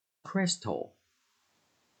Crystal.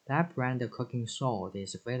 That brand of cooking salt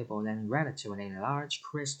is available in relatively large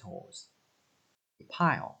crystals.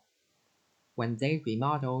 Pile. When they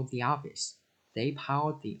remodeled the office, they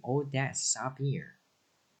piled the old desks up here.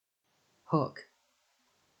 Hook.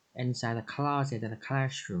 Inside the closet in the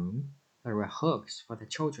classroom, there were hooks for the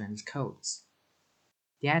children's coats.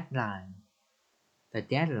 Deadline. The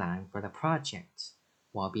deadline for the project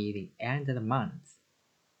will be the end of the month.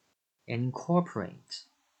 Incorporate.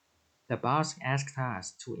 The boss asked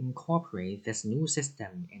us to incorporate this new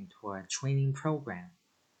system into a training program.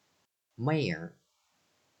 Mayor.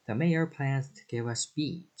 The mayor plans to give a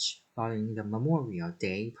speech following the Memorial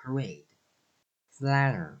Day parade.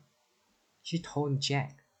 Flatter. She told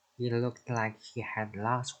Jack he looked like he had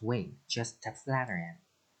lost weight just to flatter him.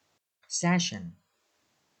 Session.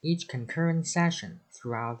 Each concurrent session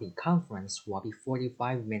throughout the conference will be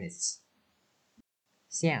 45 minutes.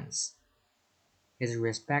 Sense. Is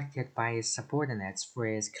respected by his subordinates for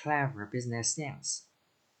his clever business sense.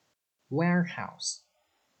 Warehouse.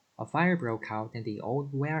 A fire broke out in the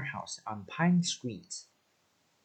old warehouse on Pine Street.